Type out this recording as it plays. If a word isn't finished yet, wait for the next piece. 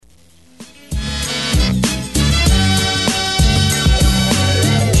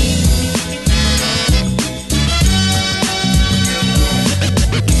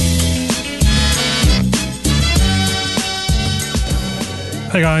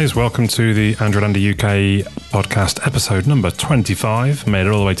Hey guys, welcome to the Android Andy UK podcast episode number 25. Made it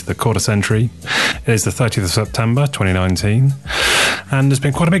all the way to the quarter century. It is the 30th of September 2019. And there's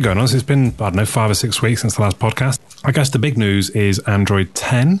been quite a bit going on. So it's been, 5 or 6 weeks since the last podcast. I guess the big news is Android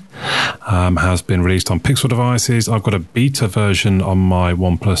 10 has been released on Pixel devices. I've got a beta version on my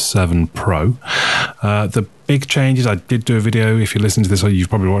OnePlus 7 Pro. The big changes, I did do a video. If you listen to this, you've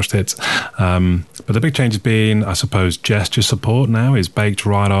probably watched it. But the big change has been, I suppose, gesture support now is baked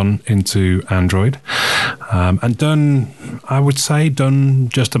right on into Android. And done, I would say, done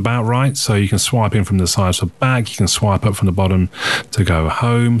just about right. So you can swipe in from the side for back. You can swipe up from the bottom to go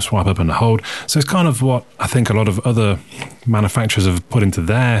home, swipe up and hold. So it's kind of what I think a lot of other manufacturers have put into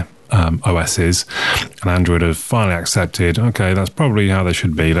their OSs, and Android have finally accepted, okay, that's probably how they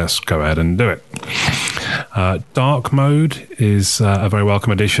should be. Let's go ahead and do it. Dark mode is a very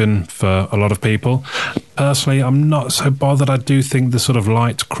welcome addition for a lot of people. Personally, I'm not so bothered. I do think the sort of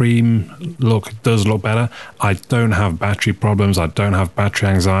light cream look does look better. I don't have battery problems. I don't have battery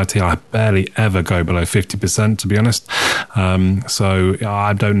anxiety. I barely ever go below 50%, to be honest. So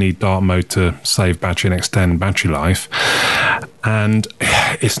I don't need dark mode to save battery and extend battery life. And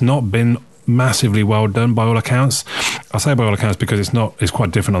it's not been massively well done by all accounts. I say by all accounts because it's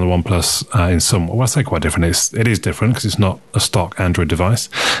quite different on the OnePlus in some. Well, I say quite different. It is different because it's not a stock Android device,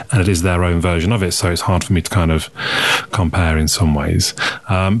 and it is their own version of it. So it's hard for me to kind of compare in some ways.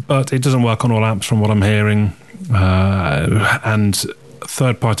 But it doesn't work on all apps, from what I'm hearing, and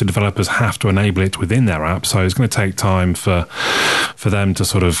third-party developers have to enable it within their app. So it's going to take time for them to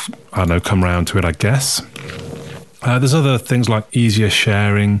sort of, come around to it, I guess. There's other things like easier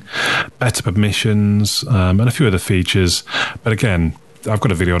sharing, better permissions, and a few other features. But again, I've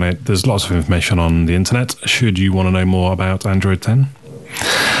got a video on it. There's lots of information on the internet, should you want to know more about Android 10.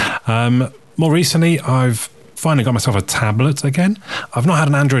 More recently, I've finally got myself a tablet again. I've not had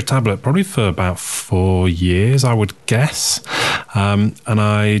an Android tablet probably for about 4 years, I would guess. And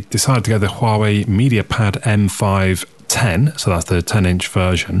I decided to get the Huawei MediaPad M5 10, so that's the 10-inch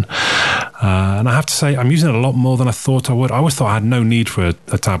version. And I have to say, I'm using it a lot more than I thought I would. I always thought I had no need for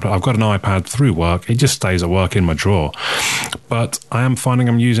a tablet. I've got an iPad through work. It just stays at work in my drawer. But I am finding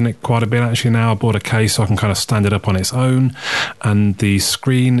I'm using it quite a bit actually now. I bought a case so I can kind of stand it up on its own. And the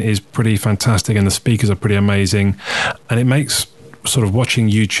screen is pretty fantastic and the speakers are pretty amazing. And it makes sort of watching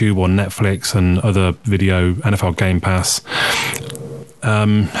YouTube or Netflix and other video, NFL Game Pass,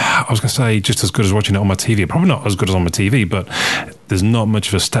 I was going to say just as good as watching it on my TV. Probably not as good as on my TV, but there's not much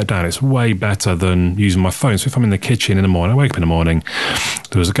of a step down. It's way better than using my phone. So if I'm in the kitchen in the morning, I wake up in the morning,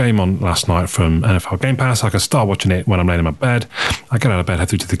 there was a game on last night from NFL Game Pass. I can start watching it when I'm laying in my bed. I get out of bed, head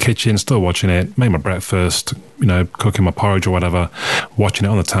through to the kitchen, still watching it, make my breakfast, cooking my porridge or whatever, watching it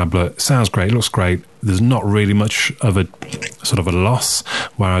on the tablet. Sounds great, looks great. There's not really much of a sort of a loss.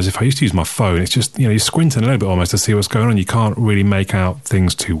 Whereas if I used to use my phone, it's just, you're squinting a little bit almost to see what's going on. You can't really make out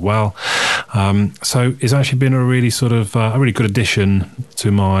things too well. So it's actually been a really sort of a really good addition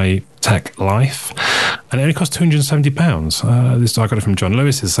to my tech life. And it only costs £270. This I got it from John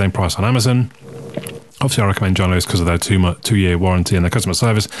Lewis. It's the same price on Amazon. Obviously, I recommend John Lewis because of their 2-year warranty and their customer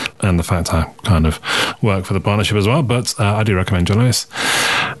service and the fact I kind of work for the partnership as well. But I do recommend John Lewis,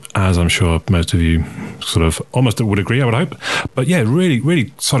 as I'm sure most of you sort of almost would agree, I would hope. But yeah, really,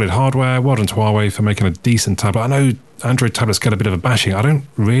 really solid hardware. Well done to Huawei for making a decent tablet. I know Android tablets get a bit of a bashing. I don't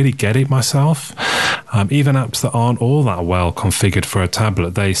really get it myself. Even apps that aren't all that well configured for a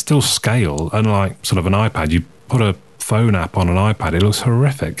tablet, they still scale. Unlike sort of an iPad, you put a phone app on an iPad, it looks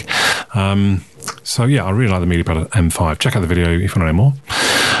horrific. So yeah, I really like the MediaPad M5. Check out the video if you want to know more.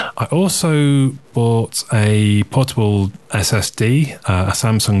 I also bought a portable SSD, a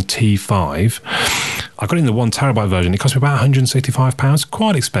Samsung T5. I got it in the 1 terabyte version. It cost me about £165,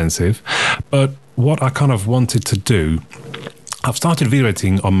 quite expensive. But what I kind of wanted to do, I've started video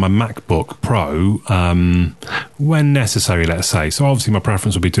editing on my MacBook Pro when necessary, let's say. So obviously my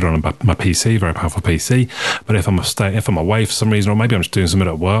preference would be to do it on my PC, very powerful PC. But if I'm away for some reason, or maybe I'm just doing something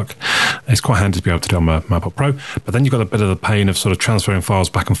at work, it's quite handy to be able to do it on my MacBook Pro. But then you've got a bit of the pain of sort of transferring files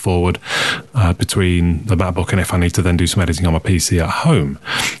back and forward between the MacBook and if I need to then do some editing on my PC at home.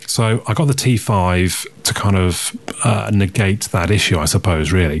 So I got the T5 to kind of negate that issue, I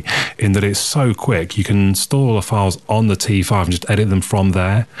suppose, really, in that it's so quick. You can store the files on the T5 and just edit them from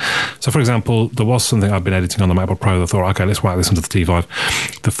there. So, for example, there was something I've been editing on the MacBook Pro that I thought, okay, let's whack this onto the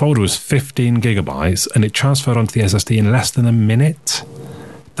T5. The folder was 15 gigabytes and it transferred onto the SSD in less than a minute.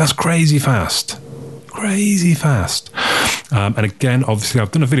 That's crazy fast. Crazy fast. And again, obviously,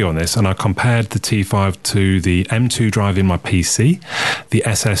 I've done a video on this, and I compared the T5 to the M2 drive in my PC, the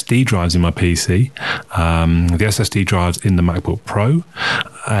SSD drives in my PC, the SSD drives in the MacBook Pro,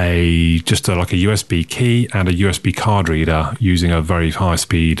 like a USB key and a USB card reader using a very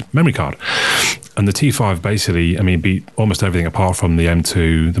high-speed memory card. And the T5 basically, beat almost everything apart from the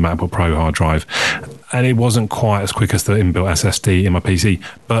M2, the MacBook Pro hard drive. And it wasn't quite as quick as the inbuilt SSD in my PC,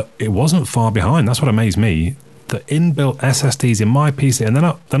 but it wasn't far behind. That's what amazed me. The inbuilt SSDs in my PC, and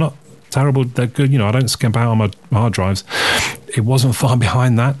they're not terrible. They're good. I don't skimp out on my hard drives. It wasn't far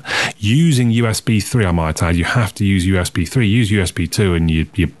behind that. Using USB 3, I might add, you have to use USB 3. Use USB 2 and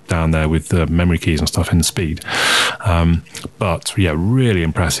you're down there with the memory keys and stuff in the speed. But yeah, really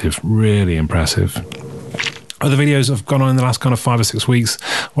impressive. Really impressive. Other videos have gone on in the last kind of 5 or 6 weeks.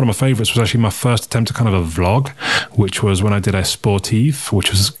 One of my favorites was actually my first attempt at kind of a vlog, which was when I did a Sportive, which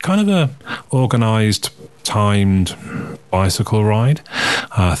was kind of a organized, timed bicycle ride,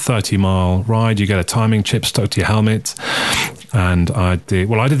 30-mile ride. You get a timing chip stuck to your helmet. And I did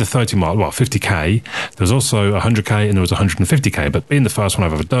the 30-mile, 50K. There was also 100K and there was 150K. But being the first one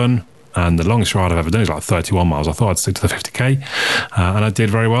I've ever done, and the longest ride I've ever done is like 31 miles. I thought I'd stick to the 50K. And I did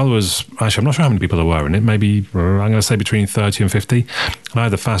very well. I'm not sure how many people there were in it. Maybe, I'm going to say between 30 and 50. And I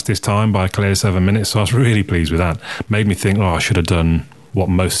had the fastest time by a clear 7 minutes. So I was really pleased with that. Made me think, I should have done what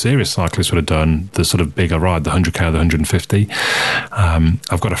most serious cyclists would have done, the sort of bigger ride, the 100K or the 150.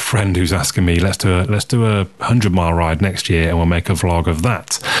 I've got a friend who's asking me, let's do a 100-mile ride next year and we'll make a vlog of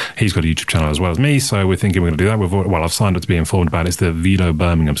that. He's got a YouTube channel as well as me, so we're thinking we're going to do that. I've signed up to be informed about it. It's the Velo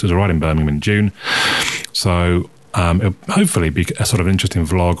Birmingham, so it's a ride in Birmingham in June. So it'll hopefully be a sort of interesting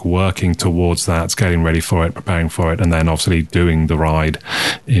vlog working towards that, getting ready for it, preparing for it, and then obviously doing the ride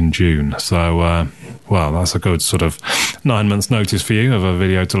in June. So, that's a good sort of 9 months notice for you of a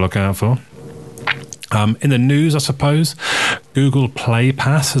video to look out for. In the news, I suppose, Google Play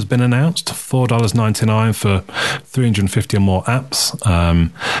Pass has been announced, $4.99 for 350 or more apps,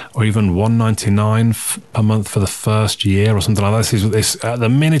 or even $1.99 per month for the first year or something like that. This at the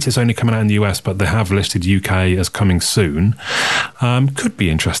minute it's only coming out in the US, but they have listed UK as coming soon. Could be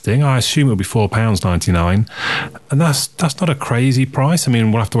interesting. I assume it'll be £4.99, and that's not a crazy price.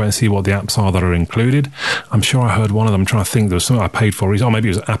 We'll have to wait and see what the apps are that are included. I'm sure I heard one of them. I'm trying to think, there was something I paid for, or maybe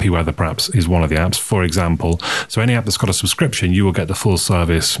it was AppyWeather perhaps is one of the apps, for example. So any app that's got a subscription, you will get the full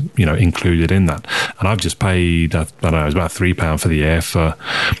service, included in that. And I've just paid, I don't know, it was about £3 for the year for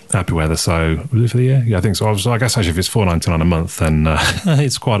AppyWeather. So was it for the year? Yeah, I think so. So I guess actually if it's $4.99 a month, then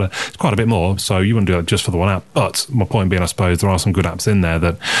it's quite a bit more. So you wouldn't do that just for the one app. But my point being, I suppose there are some good apps in there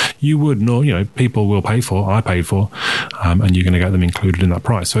that you would know, people will pay for. I paid for, and you're going to get them included in that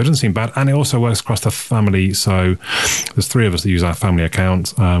price. So it doesn't seem bad, and it also works across the family. So there's 3 of us that use our family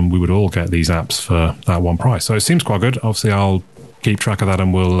account. We would all get these apps for that one price. So it seems quite good. Obviously, I'll keep track of that,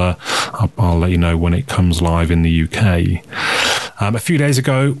 and I'll let you know when it comes live in the UK. A few days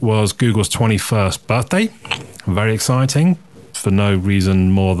ago was Google's 21st birthday. Very exciting. For no reason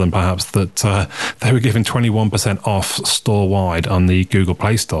more than perhaps that they were giving 21% off store-wide on the Google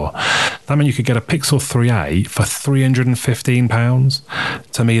Play Store. That meant you could get a Pixel 3a for £315.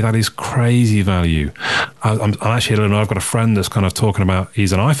 To me, that is crazy value. I'm actually, I don't know, I've got a friend that's kind of talking about,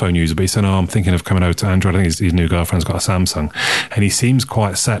 he's an iPhone user, but he said, I'm thinking of coming over to Android. I think his new girlfriend's got a Samsung, and he seems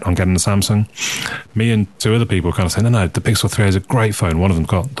quite set on getting a Samsung. Me and 2 other people kind of saying, no, the Pixel 3a is a great phone. One of them's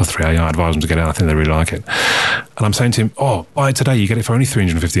got the 3a. I advise them to get it. I think they really like it. And I'm saying to him, buy it today. You get it for only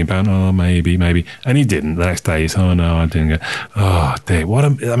 £315. Oh, maybe. And he didn't. The next day, he said, no, I didn't get. Oh, dear.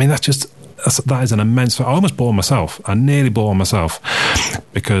 That is an immense. I almost bought one myself. I nearly bought one myself,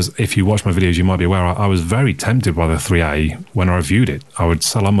 because if you watch my videos, you might be aware I was very tempted by the 3A when I reviewed it. I would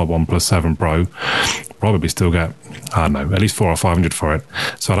sell on my OnePlus 7 Pro, probably still get, I don't know, at least 400 or 500 for it.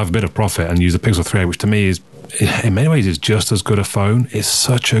 So I'd have a bit of profit and use the Pixel 3A, which to me is, in many ways, is just as good a phone. It's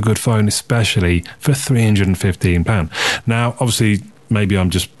such a good phone, especially for £315. Now, obviously, maybe I'm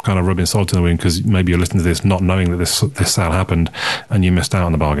just kind of rubbing salt in the wound, because maybe you're listening to this not knowing that this sale happened and you missed out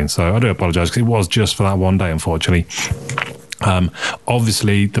on the bargain. So I do apologise, because it was just for that one day, unfortunately.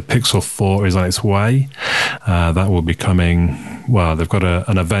 Obviously, the Pixel 4 is on its way. That will be coming. Well, they've got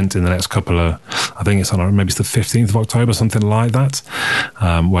an event in the next couple of, I think it's on, maybe it's the 15th of October, something like that,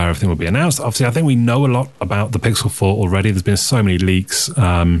 where everything will be announced. Obviously, I think we know a lot about the Pixel 4 already. There's been so many leaks.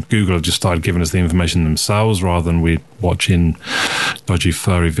 Google have just started giving us the information themselves, rather than we watching dodgy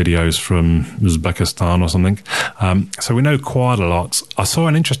furry videos from Uzbekistan or something. So we know quite a lot. I saw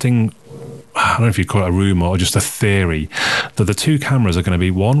an interesting I don't know if you call it a rumor or just a theory, that the two cameras are going to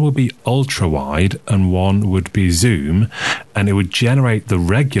be, one would be ultra wide and one would be zoom, and it would generate the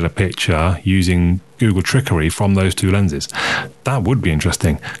regular picture using Google trickery from those two lenses. That would be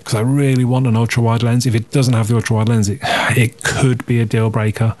interesting, because I really want an ultra wide lens. If it doesn't have the ultra wide lens, it could be a deal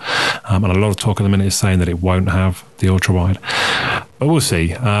breaker. And a lot of talk at the minute is saying that it won't have the ultra wide. But we'll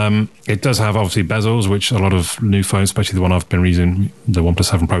see. It does have obviously bezels, which a lot of new phones, especially the one I've been using, the OnePlus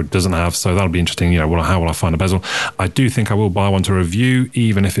 7 Pro, doesn't have. So that'll be interesting. How will I find a bezel? I do think I will buy one to review,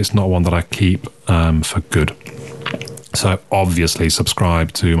 even if it's not one that I keep for good. So obviously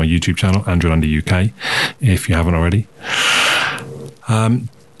subscribe to my YouTube channel, Android Under UK, if you haven't already.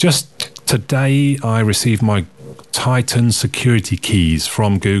 Just today, I received my Titan security keys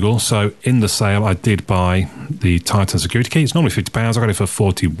from Google. So in the sale, I did buy the Titan security key. It's normally £50. I got it for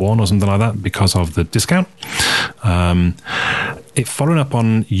 41 or something like that because of the discount. It following up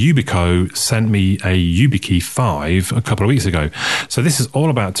on Yubico sent me a YubiKey 5 a couple of weeks ago. So this is all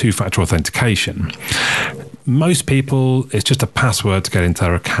about two-factor authentication. Most people, it's just a password to get into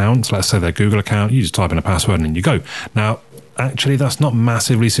their account. Let's say their Google account. You just type in a password and then you go. Now, actually, that's not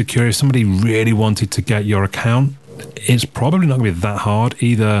massively secure. If somebody really wanted to get your account, it's probably not going to be that hard,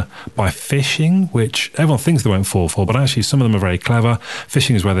 either by phishing, which everyone thinks they won't fall for, but actually some of them are very clever.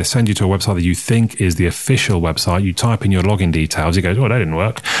 Phishing is where they send you to a website that you think is the official website. You type in your login details. It goes, oh, that didn't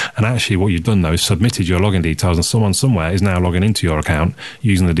work. And actually what you've done, though, is submitted your login details, and someone somewhere is now logging into your account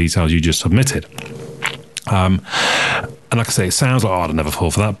using the details you just submitted. And like I say, it sounds like, I'd never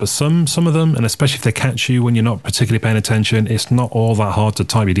fall for that. But some of them, and especially if they catch you when you're not particularly paying attention, it's not all that hard to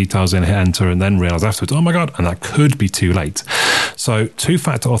type your details in, hit enter, and then realize afterwards, oh my God, and that could be too late. So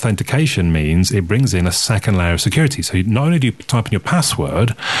two-factor authentication means it brings in a second layer of security. So not only do you type in your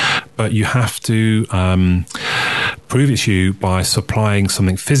password, but you have to prove it's you by supplying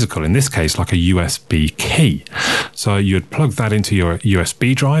something physical, in this case, like a USB key. So you'd plug that into your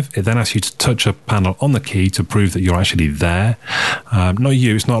USB drive. It then asks you to touch a panel on the key to prove that you're actually there. Not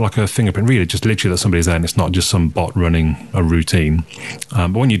you, it's not like a fingerprint reader, just literally that somebody's there, and it's not just some bot running a routine.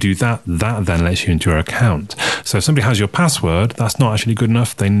 But when you do that, that then lets you into your account. So if somebody has your password, that's not actually good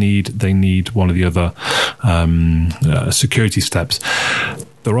enough. They need one of the other security steps.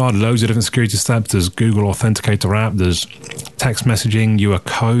 There are loads of different security steps. There's Google Authenticator app, there's text messaging, your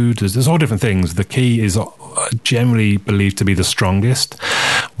code, there's all different things. The key is generally believed to be the strongest.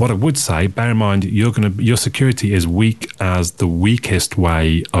 What I would say, bear in mind, your security is weak as the weakest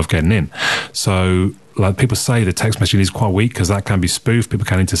way of getting in. So like people say, the text messaging is quite weak because that can be spoofed. People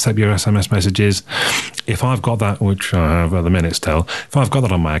can intercept your SMS messages. If I've got that, which I have at the minute still, if I've got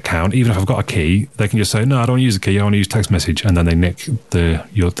that on my account, even if I've got a key, they can just say, no, I don't use a key, I want to use text message, and then they nick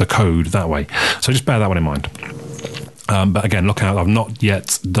the code that way. So just bear that one in mind. But again, look out, I've not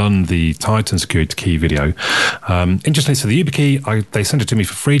yet done the Titan security key video. Interestingly, so the YubiKey, they sent it to me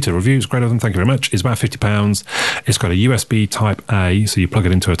for free to review. It's great of them, thank you very much. It's about £50. It's got a USB Type A, so you plug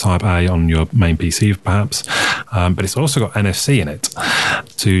it into a Type A on your main PC perhaps. But it's also got NFC in it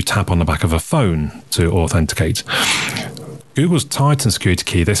to tap on the back of a phone to authenticate. Google's Titan security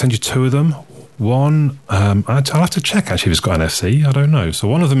key, they send you two of them. One, I'll have to check actually if it's got NFC. I don't know. So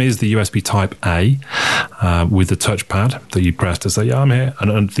one of them is the USB Type A with the touchpad that you press to say, yeah, I'm here.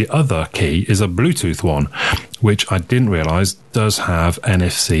 And the other key is a Bluetooth one, which I didn't realize does have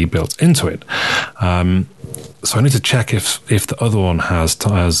NFC built into it. So I need to check if the other one has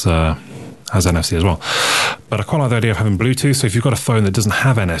NFC as well. But I quite like the idea of having Bluetooth. So if you've got a phone that doesn't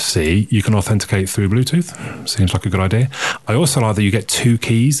have NFC, you can authenticate through Bluetooth. Seems like a good idea. I also like that you get two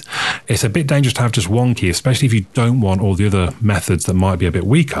keys. It's a bit dangerous to have just one key, especially if you don't want all the other methods that might be a bit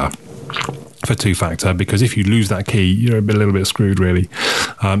weaker for two-factor, because if you lose that key, you're a little bit screwed, really.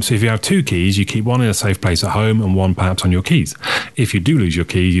 So if you have two keys, you keep one in a safe place at home and one perhaps on your keys. If you do lose your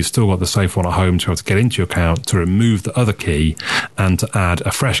key, you've still got the safe one at home to be able to get into your account, to remove the other key, and to add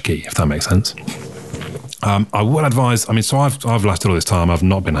a fresh key, if that makes sense. I would advise, so I've lasted all this time, I've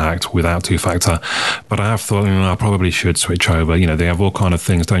not been hacked without two-factor, but I have thought, I probably should switch over. They have all kind of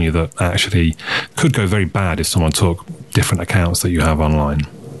things, don't you, that actually could go very bad if someone took different accounts that you have online.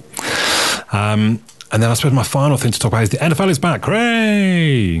 And then I suppose my final thing to talk about is the NFL is back.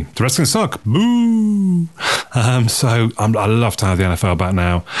 Hooray! The wrestling suck. Boo! So I love to have the NFL back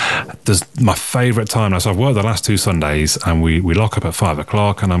now. There's my favourite time now. So I've worked the last two Sundays and we lock up at 5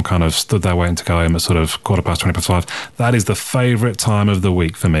 o'clock and I'm kind of stood there waiting to go home at sort of 5:15. That is the favourite time of the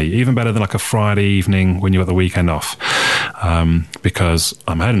week for me. Even better than like a Friday evening when you've got the weekend off. Because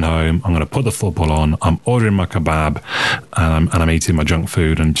I'm heading home, I'm going to put the football on, I'm ordering my kebab and I'm eating my junk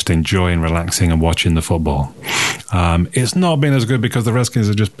food and just enjoying relaxing and watching the the football. It's not been as good because the Redskins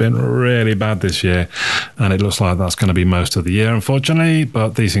have just been really bad this year, and it looks like that's going to be most of the year, unfortunately,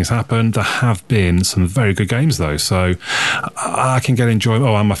 but these things happen. There have been some very good games, though, so I can get enjoyment.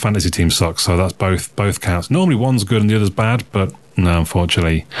 Oh, and my fantasy team sucks, so that's both counts. Normally one's good and the other's bad, but no,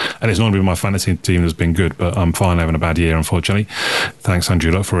 unfortunately. And it's normally my fantasy team that's been good, but I'm finally having a bad year, unfortunately. Thanks,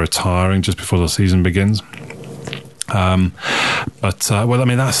 Andrew Luck, for retiring just before the season begins. Well, I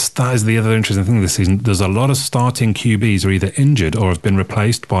mean, that is the other interesting thing this season. There's a lot of starting QBs are either injured or have been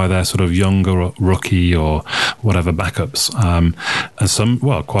replaced by their sort of younger rookie or whatever backups. And some,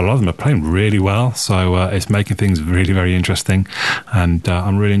 well, quite a lot of them are playing really well. So it's making things really, very interesting. And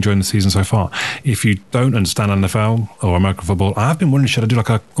I'm really enjoying the season so far. If you don't understand NFL or American football, I've been wondering, should I do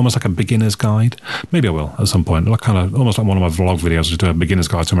almost like a beginner's guide? Maybe I will at some point. Almost like one of my vlog videos, just do a beginner's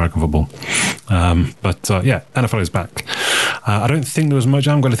guide to American football. Yeah, NFL is back. I don't think there was much.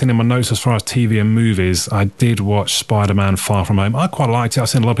 I haven't got anything in my notes as far as TV and movies. I did watch Spider-Man Far From Home. I quite liked it. I've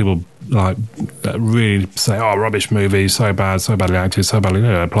seen a lot of people really say, "Oh, rubbish movie, so bad, so badly acted, so badly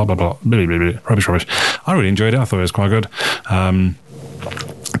blah blah blah, blah, blah, blah, rubbish." I really enjoyed it. I thought it was quite good.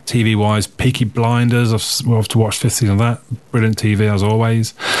 TV-wise, Peaky Blinders, I've to watch 5th season of that. Brilliant TV, as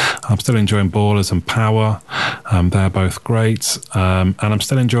always. I'm still enjoying Ballers and Power. They're both great. And I'm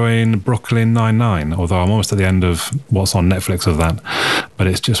still enjoying Brooklyn Nine-Nine, although I'm almost at the end of what's on Netflix of that. But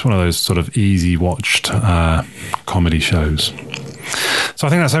it's just one of those sort of easy-watched comedy shows. So I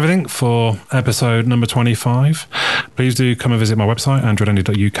think that's everything for episode number 25. Please do come and visit my website,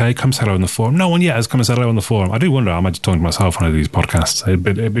 andrewandy.uk. Come say hello in the forum. No one yet has come and said hello on the forum. I do wonder, am I just talking to myself on these podcasts?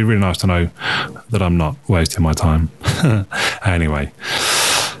 It'd be really nice to know that I'm not wasting my time. Anyway,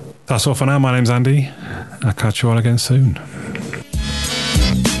 that's all for now. My name's Andy. I'll catch you all again soon.